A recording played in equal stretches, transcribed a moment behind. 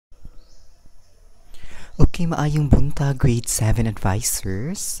Okay, maayong bunta grade 7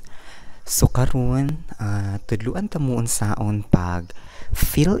 advisors. So karon, tudluan ta mo unsaon pag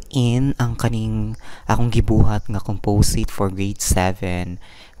fill in ang kaning akong gibuhat nga composite for grade 7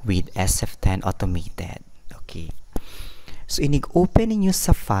 with SF10 automated. Okay. So inig open ninyo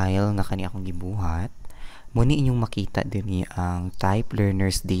sa file nga kani akong gibuhat. Muni inyong makita dinhi ang type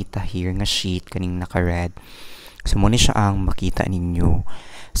learners data here nga sheet kaning naka-red. So muni siya ang makita ninyo.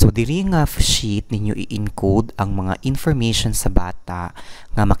 So diri nga sheet ninyo i-encode ang mga information sa bata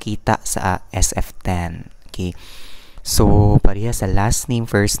nga makita sa SF10. Okay. So pareha sa last name,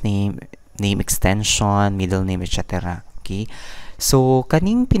 first name, name extension, middle name, etc. Okay. So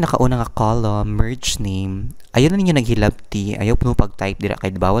kaning pinakauna nga column, merge name, ayo na ninyo naghilabti, ayaw puno pag-type dira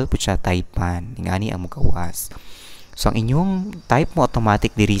kay bawal po siya typean. Ingani ang mugawas. So ang inyong type mo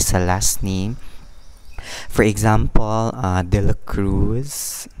automatic diri sa last name. For example, De La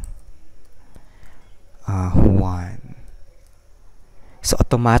Cruz Juan. So,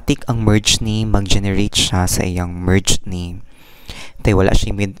 automatic ang merge name, mag-generate siya sa iyang merge name. Tay wala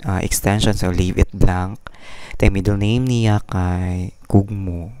siya mid extension, so leave it blank. Tay middle name niya kay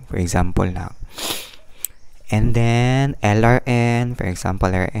Kugmo, for example lang. And then, LRN, for example,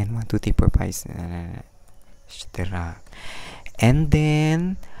 LRN, 1, 2, 3, 4, 5, etc. And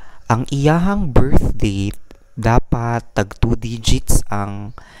then, ang iyahang birth date dapat tag 2 digits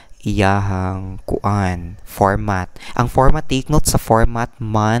ang iyahang format. Ang format, take note sa format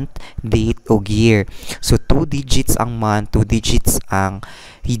month, date o year. So 2 digits ang month, 2 digits ang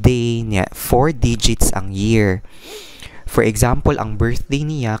day niya, 4 digits ang year. For example, ang birthday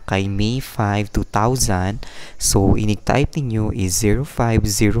niya kay May 5, 2000. So inig-type ninyo is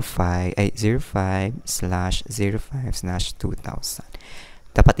 05/05/2000.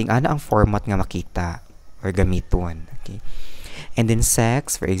 Dapat ingana ang format nga makita or gamiton. Okay. And then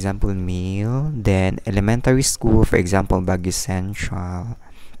sex, for example, male. Then elementary school, for example, Baguio Central.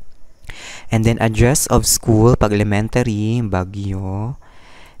 And then address of school, pag elementary, Baguio.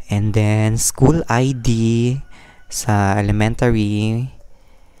 And then school ID sa elementary.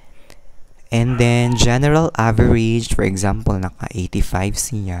 And then general average, for example, naka 85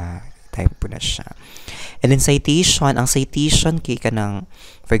 siya. Type po na siya. And then citation, ang citation kay kanang,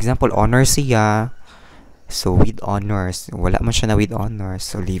 for example, honor siya. So with honors, wala man siya na with honors,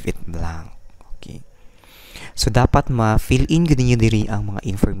 so leave it blank. Okay. So dapat ma-fill in gud niyo diri ang mga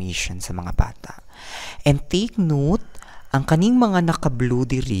information sa mga bata. And take note, ang kaning mga naka-blue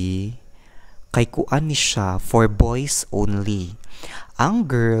diri kay kuan ni siya for boys only. Ang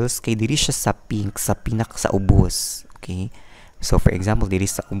girls kay diri siya sa pink, sa pinak sa ubos. Okay? So for example, diri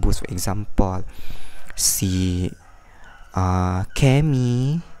sa ubos, for example, si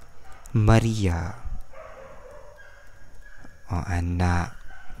Kemi Maria anak.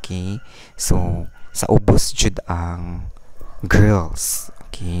 Okay? So sa ubos jud ang girls.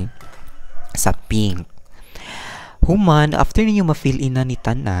 Okay? Sa pink. Human, after ninyo ma-fill in na ni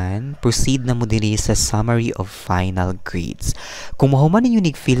tanan, proceed na mo diri sa summary of final grades. Kung mahuman ninyo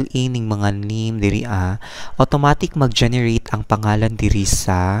nig-fill in ng mga name diri automatic mag-generate ang pangalan diri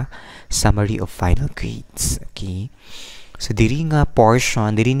sa summary of final grades. Okay? So diri nga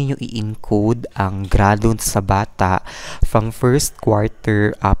portion, diri ninyo i-encode ang grado sa bata from first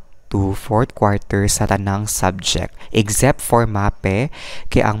quarter up to fourth quarter sa tanang subject except for MAPE,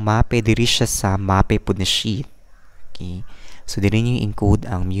 kay ang MAPE diri siya sa MAPE po na sheet. Okay. So diri niyo encode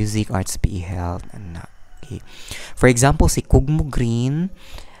ang music, arts, PE, health, and okay. For example, si Kugmo Green,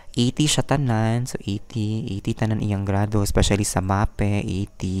 80 siya tanan, so 80 tanan iyang grado, especially sa MAPE,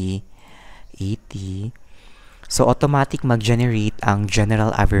 80. So automatic mag-generate ang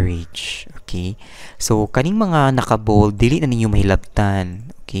general average. Okay? So kaning mga naka-bold, dili na ninyo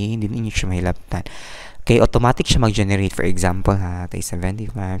mahilabtan. Okay? Dili ninyo siya mahilabtan. Kay automatic siya mag-generate. For example, tay 75.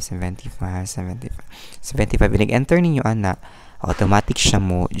 Inig-enter ninyo, automatic siya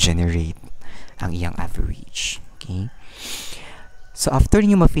mo generate ang iyang average. Okay? So, after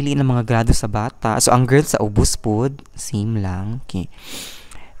ninyo ma-fill in ang mga grado sa bata, so, ang girls sa ubos pod, same lang. Okay?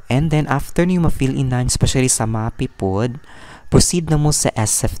 And then, after ninyo ma-fill in na, especially sa MAPI pod, proceed na mo sa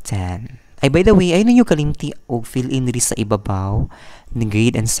SF10. Ay, by the way, ay ninyo kalimti o fill in diri sa ibabaw ni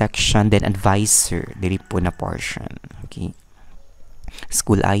grade and section, then advisor, diri po na portion. Okay?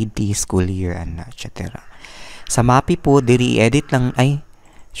 School ID, school year, etc. Sa MAPI po, diri edit lang,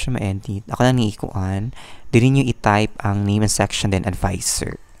 siya ma-edit. Ako lang niikuan. Diri nyo i-type ang name and section, then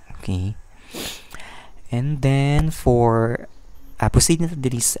advisor. Okay? And then, for, proceed na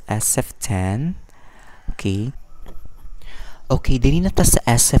diri sa SF10. Okay? Okay, diri na ta sa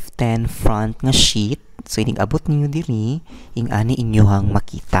SF10 front nga sheet. So, inig abot niyo diri, ing ani inyohang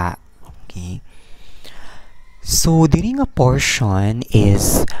makita. Okay? So, diri nga portion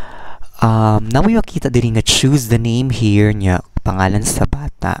is namoy makita diri nga choose the name here nya pangalan sa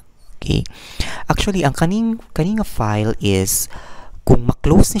bata. Okay. Actually, ang kaning nga file is kung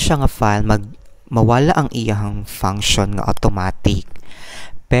ma-close ni siya nga file, mawala ang iyang function nga automatic.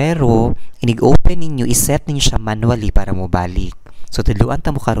 Pero inig-open ninyo, iset ninyo siya manually para mo balik. So tuluan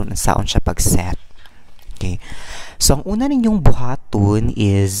ta mo karon ang saon siya pag-set. Okay. So ang una ninyong buhaton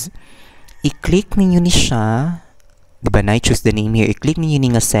is i-click ninyo ni siya. Diba na choose the name here. I-click ninyo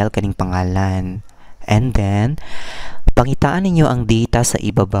ni nga cell kaning pangalan. And then pangitaan ninyo ang data sa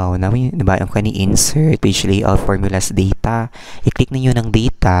ibabaw. Diba yung kani insert page layout formulas data. I-click ninyo ng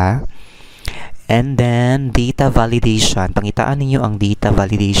data. And then data validation. Pangitaan ninyo ang data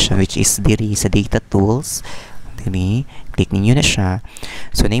validation which is diri sa data tools. Diri, click ninyo na siya.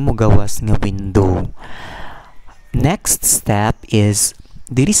 So na mo gawas nga window. Next step is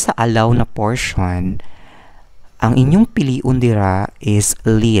diri sa allow na portion. Ang inyong piliun dira is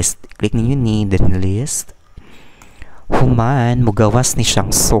list. Click ninyo ni the list. Human, mugawas ni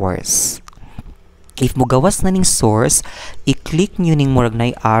siyang source. If mugawas na ning source, i-click nyo ning murag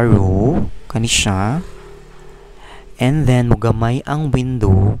na arrow, kani siya. And then, mugamay ang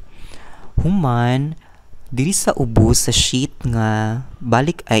window. Human, diri sa ubos sa sheet nga,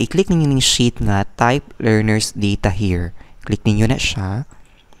 i-click ninyo ning sheet nga, type learners data here. Click ninyo na siya.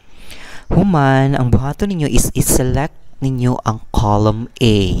 Human, ang buhaton ninyo is i-select ninyo ang column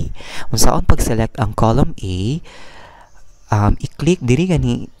A. Kung saan pag-select ang column A, i-click diri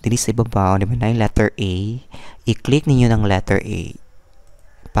sa ibabaw, di ba na yung letter A, i-click ninyo ng letter A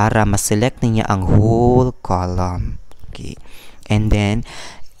para ma-select ninyo ang whole column. Okay. And then,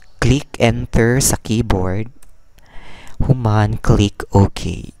 click enter sa keyboard. Human, click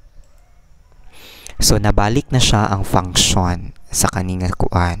OK. So, nabalik na siya ang function sa kaninga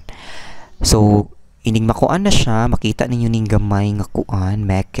kuan. So, ining makuan na siya, makita ninyo ning gamay nga kuan,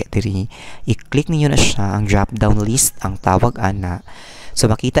 meke diri. I-click ninyo na siya ang drop down list ang tawag ana. So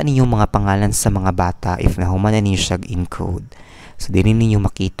makita ninyo mga pangalan sa mga bata if nahuman na ninyo siya encode. So diri ninyo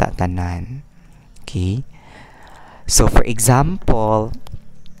makita tanan. Okay? So for example,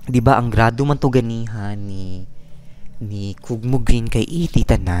 di ba ang grado man to ganihan ni Kugmo Green kay 80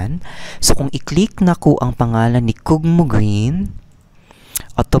 tanan. So kung i-click na ko ang pangalan ni Kugmo Green,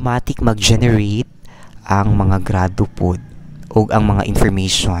 automatic mag-generate ang mga grado pod o ang mga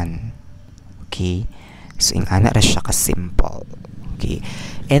information. Okay? So, ingana ra siya ka-simple. Okay?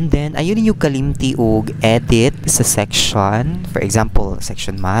 And then, ayun ninyo kalimti og edit sa section. For example,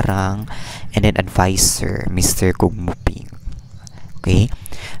 section Marang and then advisor, Mr. Kugmuping. Okay?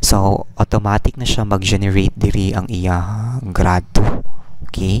 So, automatic na siya mag-generate diri ang iyang grado.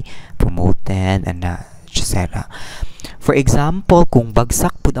 Okay? Promoted and etc. For example, kung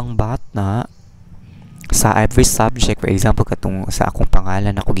bagsak pod ang bata sa every subject, for example, katong sa akong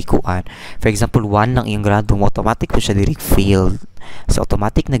pangalan ako gikuan. For example, 1 lang iyang grado mo, automatic po siya diri failed. So,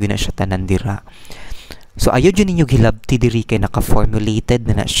 automatic na gina siya tanan dira. So, ayaw dyan ninyo gilabti diri kay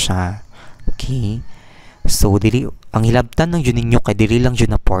naka-formulated na siya. Okay? So, diri, ang hilabtan lang dyan ninyo kay diri lang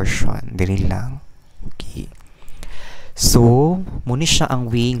dyan na portion. Diri lang. Okay? So, muna siya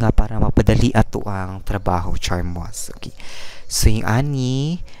ang way nga para mapadali ato ang trabaho, Charmos. Okay? So, yung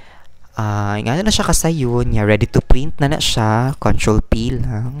ani, nga na siya kasayon, ready to print na siya, Control P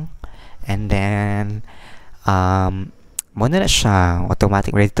lang. And then, muna na siya,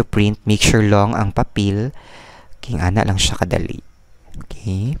 automatic ready to print, make sure long ang papel, king ana lang siya kadali.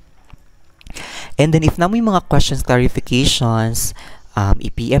 Okay? And then, if na may mga questions, clarifications,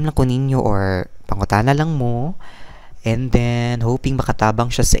 i-PM lang ko ninyo or pangutana lang mo. And then, hoping makatabang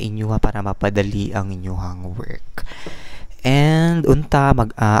siya sa inyo para mapadali ang inyong work. And unta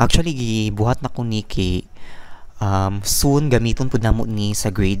actually gibuhat na ko ni kay soon gamiton pud namo ni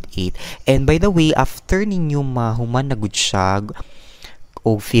sa grade 8. And by the way, after ninyo mahuman na gud siya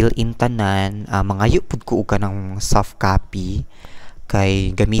o fill in tanan, mangayo pud ko og kanang soft copy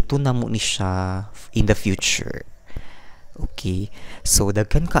kay gamiton namo ni siya in the future. Okay. So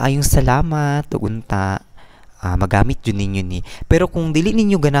daghan kaayong salamat ug unta magamit yun ninyo ni. Pero kung dili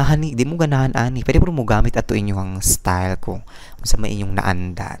ninyo ganahan ni, di mo ganahan ani, pwede mo gamit ato inyong style kung sa may inyong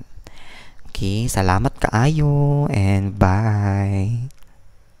naandan. Okay, salamat kaayo and bye.